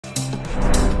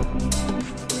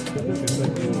Hey,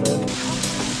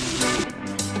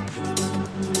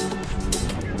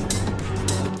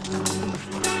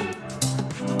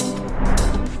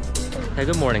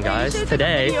 good morning, guys.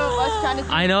 Today,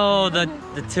 I know the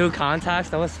two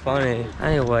contacts, that was funny.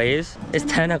 Anyways, it's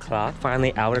 10 o'clock,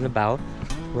 finally out and about.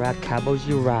 We're at Cabo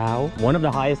Girao, one of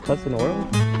the highest cliffs in the world.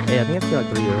 Yeah, I think it's like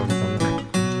 3 euros or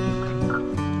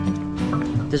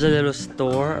something. There's a little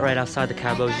store right outside the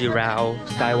Cabo Girao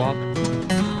skywalk.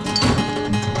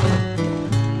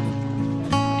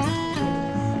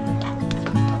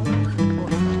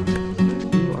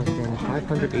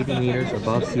 580 meters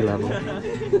above sea level.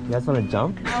 You guys want to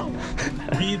jump?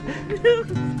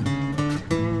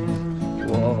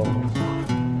 Whoa.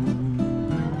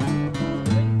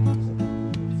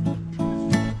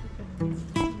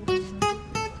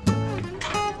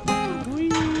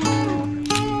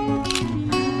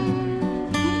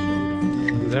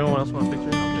 Does anyone else want a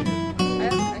picture? I'll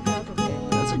take it.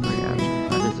 That's a great action.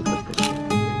 That is a good picture.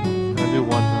 I'll do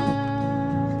one.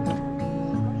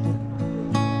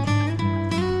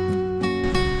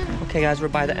 Okay guys, we're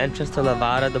by the entrance to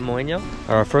Levada de Moinho,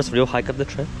 our first real hike of the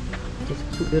trip. There's a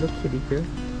cute little kitty here.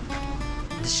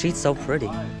 The street's so pretty.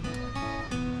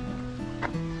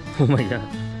 Oh my god.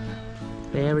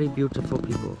 Very beautiful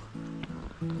people.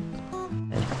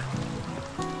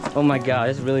 Oh my god,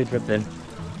 it's really dripping.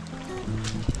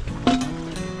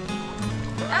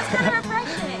 That's kind of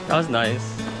refreshing. That was nice.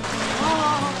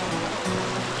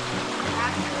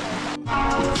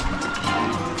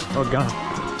 Oh god.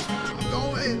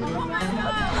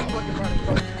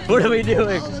 What are we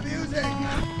doing?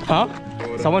 Huh?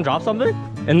 Someone dropped something?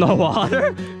 In the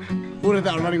water? Who would have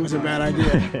thought running was a bad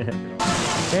idea?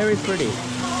 Very pretty.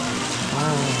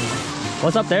 Wow.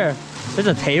 What's up there? There's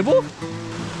a table?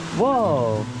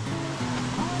 Whoa.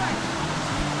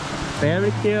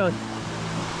 Very cute.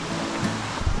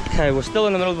 Okay, we're still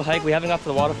in the middle of the hike. We haven't got to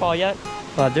the waterfall yet.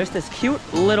 But there's this cute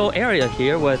little area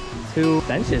here with 2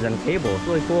 benches and a table. It's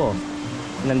really cool.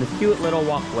 And then this cute little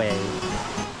walkway.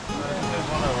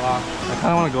 I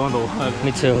kind of want to go in the water.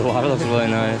 Me too. The water looks really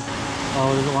nice.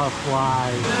 Oh, there's a lot of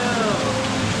flies.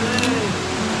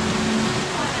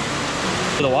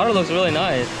 The water looks really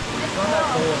nice.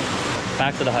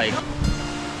 Back to the hike.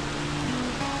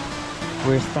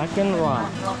 We're stuck in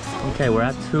rocks. Okay, we're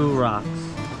at 2 rocks.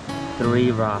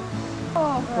 3 rocks.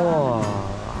 4.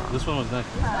 This one was next.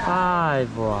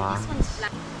 5 rocks.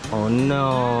 Oh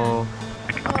no.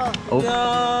 Oh.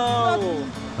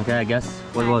 No! Okay, I guess,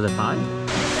 what was it, 5?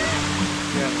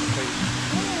 Yeah.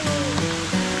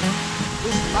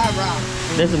 This is my rock.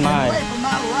 This is mine. Wait for my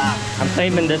rock. I'm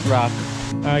claiming this rock.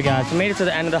 Alright guys, we made it to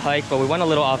the end of the hike, but we went a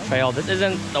little off trail. This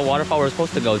isn't the waterfall we're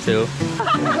supposed to go to.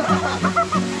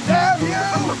 Damn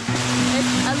you!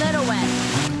 It's a little wet.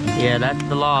 Yeah, that's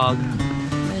the log.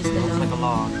 Where's the Looks like a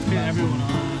log. Everyone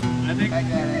on. I think.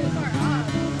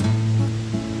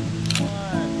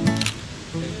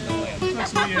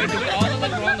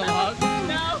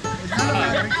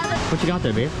 What you got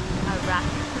there, babe? A rock.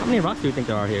 How many rocks do you think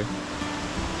there are here?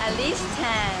 At least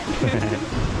 10.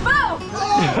 Boom!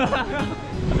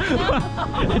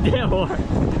 It didn't work.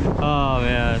 Oh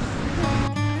man.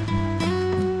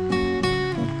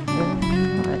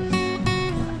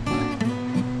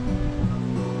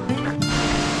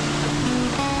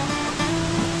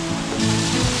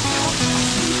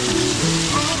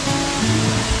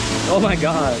 Oh my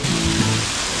god.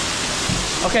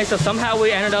 Okay, so somehow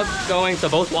we ended up going to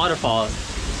both waterfalls.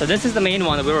 So this is the main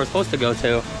one that we were supposed to go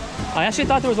to. I actually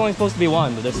thought there was only supposed to be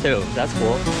one, but there's 2. That's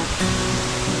cool.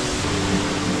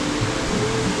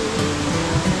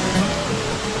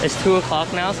 It's 2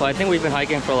 o'clock now, so I think we've been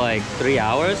hiking for like 3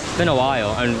 hours. It's been a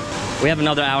while, and we have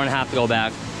another hour and a half to go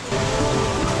back.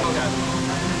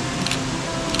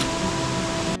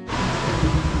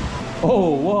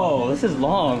 Oh, whoa, this is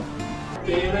long.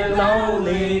 Feeling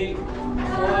lonely.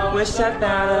 I wish I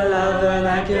found a lover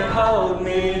that could hold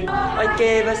me. I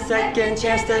gave a second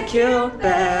chance to Cupid,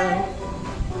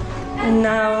 and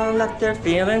now I'm left there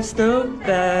feeling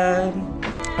stupid.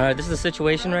 Alright, this is the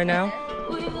situation right now.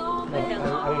 I don't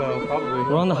know, probably.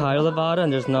 We're on the higher Levada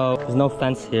and there's no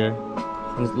fence here.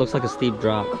 And it looks like a steep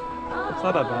drop. It's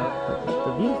not that bad.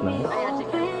 The view's nice.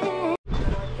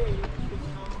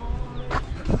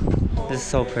 This is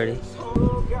so pretty.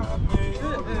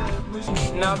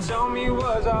 Now tell me,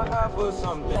 was I up for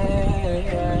something?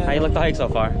 How you like the hike so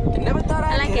far? I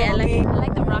like it. I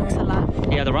like the rocks a lot.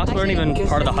 Yeah, the rocks weren't even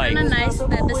part of the hike. It's kind of nice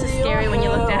that this is scary when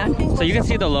you look down. So you can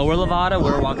see the lower Levada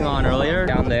we were walking on earlier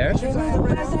down there.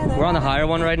 We're on the higher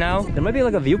one right now. There might be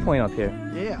like a viewpoint up here.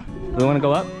 Yeah. Do we want to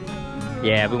go up?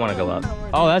 Yeah, we want to go up.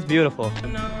 Oh, that's beautiful.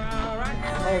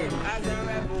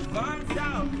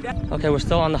 Okay, we're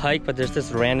still on the hike, but there's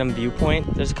this random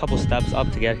viewpoint. There's a couple steps up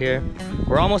to get here.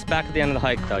 We're almost back at the end of the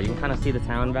hike though. You can kind of see the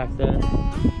town back there.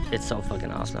 It's so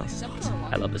fucking awesome.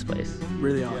 I love this place.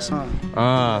 Really awesome.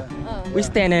 We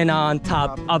standing on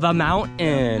top of a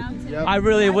mountain. Yep. I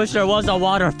really wish there was a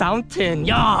water fountain.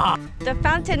 Yeah. The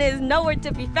fountain is nowhere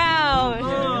to be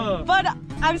found. But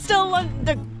I'm still on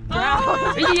the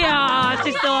ground. Yeah,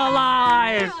 she's still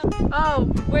alive. Oh,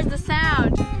 where's the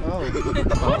sound? Oh.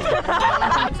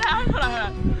 Sound? Hold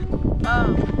on.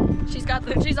 Oh, she's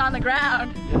on the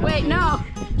ground. Wait, no.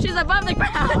 She's above the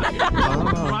ground.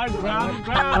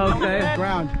 Okay.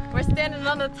 Ground. We're standing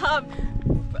on the top,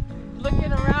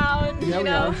 looking around, Yeah, you we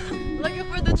know, looking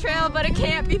for the trail, but it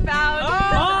can't be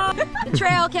found. The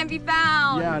trail can't be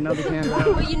found. Yeah, no, they can't.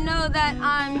 Well, you know that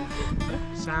I'm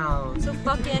so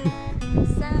fucking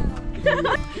sound.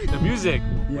 The music.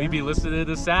 We be listening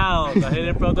to the sound. I hit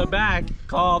it from the back.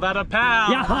 Call that a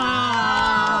pound.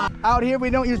 Yeah. Out here, we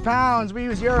don't use pounds, we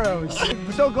use euros.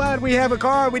 We're so glad we have a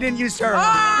car, we didn't use sterling.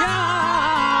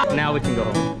 Now we can go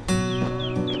home.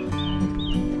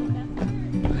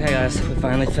 Okay guys, we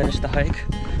finally finished the hike.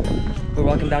 We're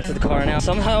walking back to the car now.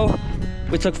 Somehow,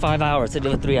 we took 5 hours to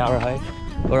do a 3-hour hike.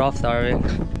 We're all starving.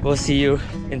 We'll see you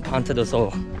in Ponta do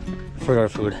Sol for our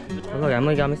food. Oh, look,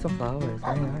 Emily got me some flowers.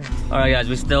 Very nice. All right guys,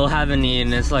 we still haven't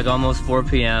eaten. It's like almost 4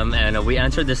 p.m. and we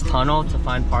entered this tunnel to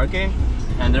find parking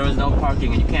and there was no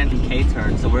parking and you can't do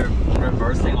K-turn, so we're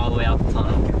reversing all the way out the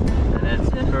tunnel and it's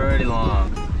pretty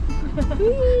long.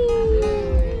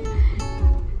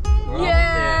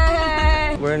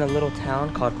 Yay! We're in a little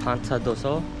town called Ponta do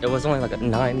Sol. It was only like a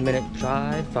 9-minute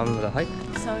drive from the hike.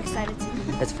 So excited to be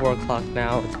here. It's 4 o'clock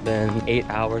now. It's been 8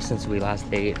 hours since we last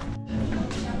ate.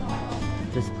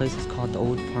 This place is called the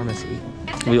Old Pharmacy.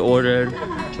 We ordered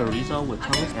chorizo with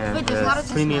toast and this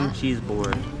premium cheese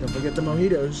board. Don't forget the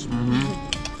mojitos.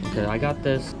 Okay, I got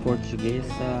this Portuguese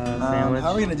sandwich.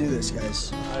 How are we gonna do this,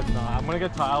 guys? I'm gonna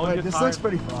get tired. This looks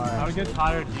pretty far. I would get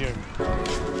tired here.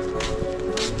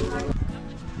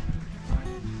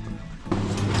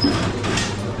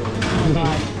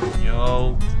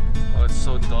 Yo, oh, it's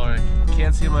so dark.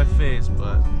 Can't see my face,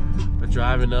 but we're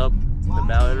driving up the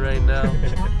mountain right now.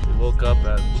 We woke up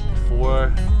at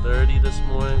 4:30 this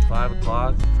morning, 5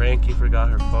 o'clock. Frankie forgot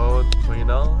her phone, but you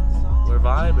know, we're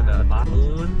vibing out. The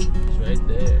moon is right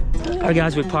there. Alright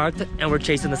guys, we parked and we're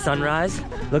chasing the sunrise.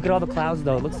 Look at all the clouds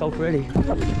though, it looks so pretty.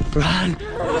 Run!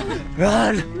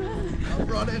 Run!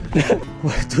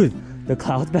 Dude, the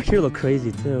clouds back here look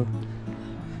crazy too.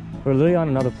 We're literally on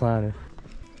another planet.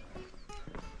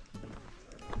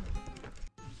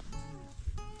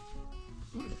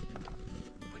 We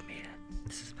made it.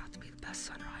 This is about to be the best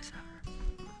sunrise ever.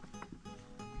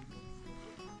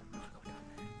 I'm gonna go down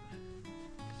there.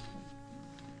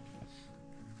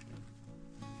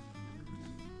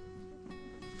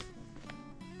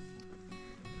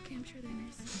 Okay, I'm sure they're nice.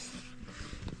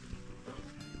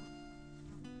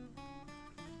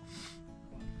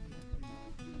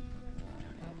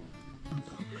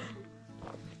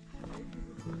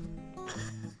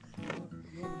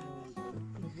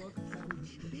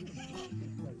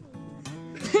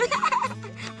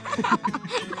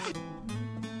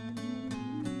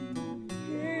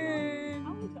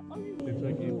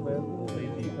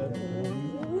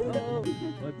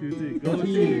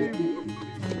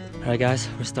 Alright guys,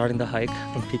 we're starting the hike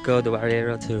from Pico do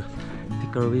Arieiro to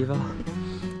Pico Ruivo.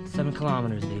 7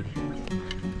 kilometers, baby.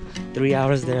 3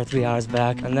 hours there, 3 hours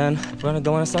back, and then we're gonna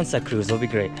go on a sunset cruise. It'll be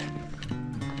great.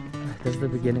 This is the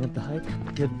beginning of the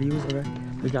hike. Good views already.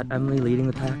 We got Emily leading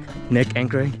the pack, Nick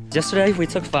anchoring. Yesterday we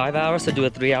took 5 hours to do a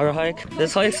 3-hour hike.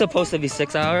 This hike's supposed to be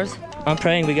 6 hours. I'm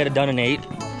praying we get it done in 8.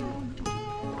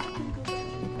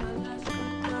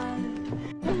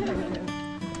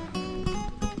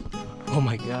 Oh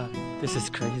my god, this is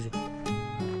crazy.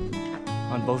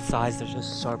 On both sides there's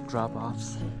just sharp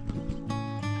drop-offs.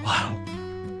 Wow.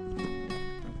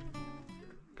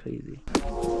 Crazy.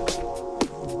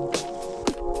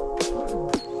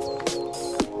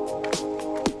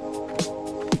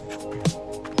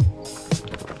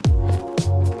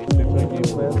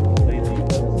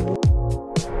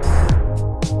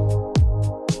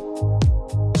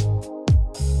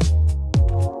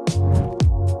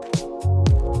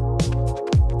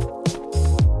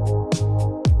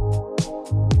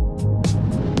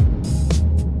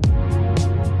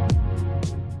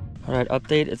 Alright,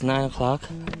 update, it's 9 o'clock.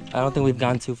 I don't think we've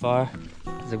gone too far.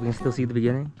 Like we can still see the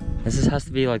beginning. This has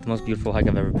to be like the most beautiful hike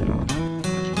I've ever been on.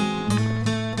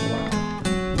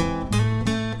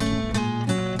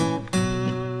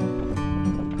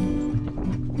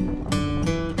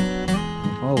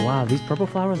 Wow. Oh wow. Wow, these purple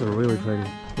flowers are really pretty.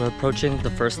 We're approaching the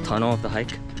first tunnel of the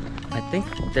hike. I think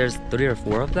there's 3 or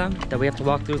 4 of them that we have to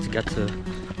walk through to get to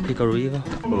Pico Ruivo.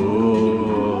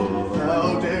 Oh,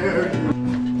 how dare you.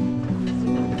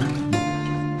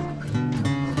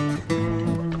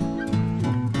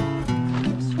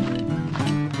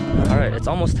 Alright, it's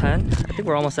almost 10. I think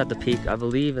we're almost at the peak. I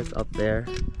believe it's up there.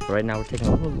 Right now we're taking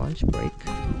a little lunch break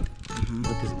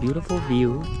with this beautiful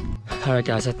view. Alright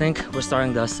guys, I think we're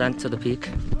starting the ascent to the peak.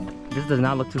 This does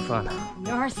not look too fun.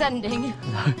 You're ascending.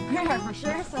 We are for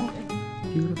sure ascending.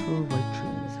 Beautiful white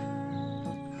trees.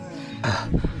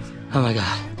 Oh my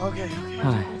god. Okay.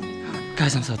 Alright.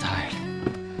 Guys, I'm so tired.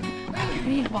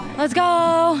 Let's go.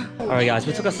 Alright guys,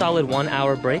 we took a solid 1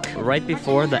 hour break right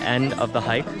before the end of the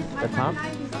hike, the top.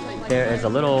 There is a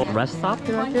little rest stop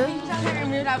right here.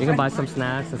 You can buy some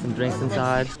snacks and some drinks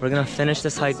inside. We're gonna finish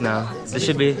this hike now. This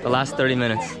should be the last 30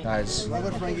 minutes. Guys,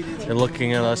 they're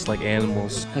looking at us like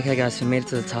animals. Okay guys, we made it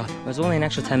to the top. There's only an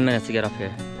extra 10 minutes to get up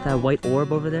here. That white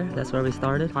orb over there, that's where we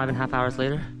started. 5.5 hours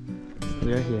later,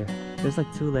 we are here. There's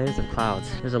like 2 layers of clouds.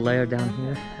 There's a layer down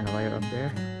here and a layer up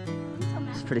there.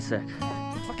 It's pretty sick.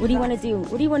 What do you want to do?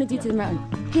 What do you want to do to the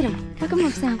mountain? Get him. Look him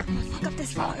up, Sam. Look up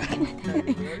this far.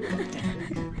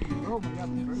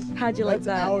 How'd you like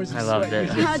that? I loved it.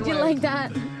 How'd you like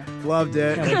that? Loved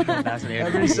it.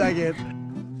 Every second.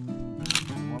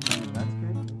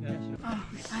 Oh,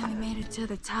 we finally made it to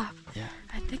the top. Yeah.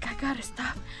 I think I gotta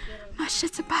stop. My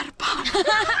shit's about to pop.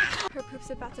 Her poop's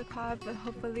about to pop, but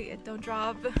hopefully it don't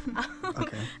drop.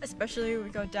 Okay. Especially when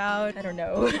we go down. I don't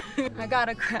know. I got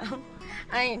a crown.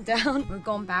 I ain't down. We're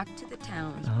going back to the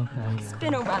town. Okay.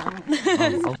 Spin around.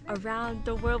 Around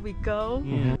the world we go.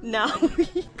 Yeah. Now we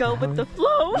go with the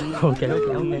flow.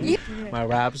 Okay. My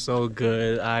rap's so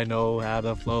good, I know how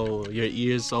to flow. Your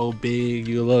ears so big,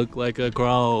 you look like a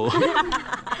crow.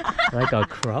 Like a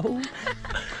crow?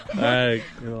 Alright.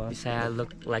 You say I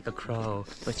look like a crow,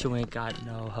 but you ain't got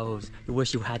no hose. You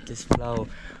wish you had this flow.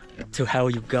 To hell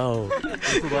you go.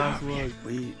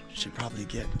 We should probably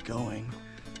get going,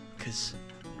 because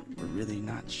we're really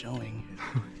not showing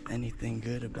anything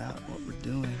good about what we're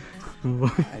doing.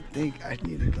 I think I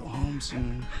need to go home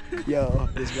soon. Yo,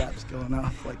 this rap's going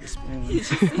off like a spoon.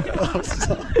 I'm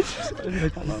sorry.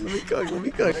 Hold on, let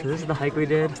me cook. So this is the hike we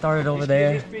did. Started over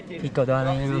there. Pico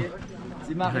Ruivo.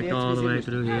 Hiked all the way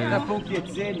through here. And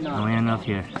we ended up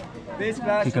here.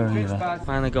 Pico Ruivo.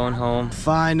 Finally going home.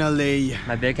 Finally.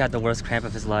 My big had the worst cramp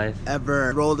of his life.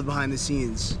 Ever rolled it behind the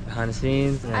scenes. Behind the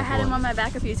scenes. I had him on my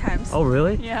back a few times. Oh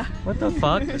really? Yeah. What the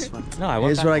fuck? No, I went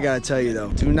Here's back. what I gotta tell you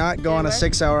though. Do not go on a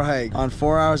 6-hour hike on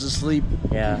 4 hours of sleep,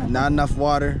 Yeah. not enough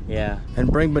water, Yeah. and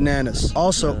bring bananas.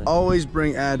 Also, Really? always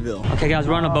bring Advil. Okay guys,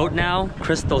 we're on a boat now.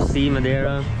 Crystal Sea,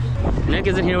 Madeira. Nick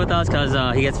isn't here with us because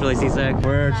he gets really seasick.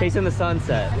 We're chasing the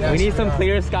sunset. We need some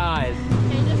clear skies.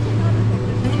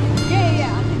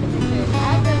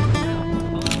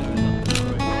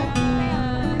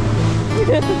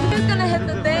 Who's gonna hit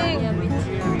the thing?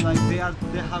 Like they have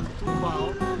 2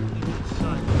 balls.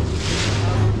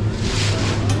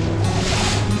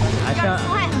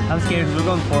 I'm scared because we're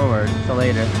going forward, so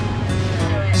later.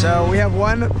 So we have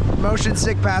one motion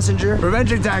sick passenger.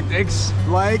 Prevention tactics,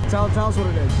 like, tell us what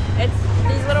it is. It's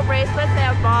these little bracelets. They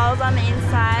have balls on the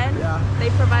inside. Yeah.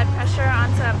 They provide pressure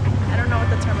onto, I don't know what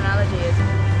the terminology is.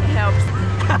 It helps.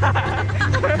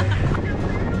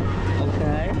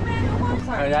 Okay.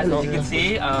 Alright guys, as you can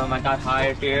see, I got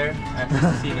hired here at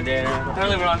Sea Madeira.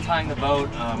 Currently we're untying the boat.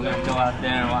 We're gonna go out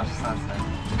there and watch the sunset.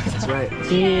 That's right.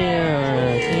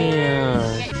 Cheers!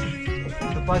 Cheers!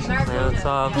 Hey, what's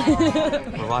up?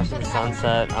 We're watching the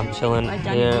sunset. I'm chilling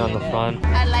here on the front.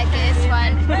 I like it. It's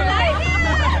fun.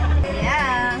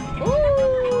 Yeah.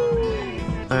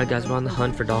 Alright guys, we're on the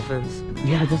hunt for dolphins.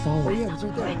 Yeah, just all. Yeah, it's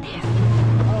right there.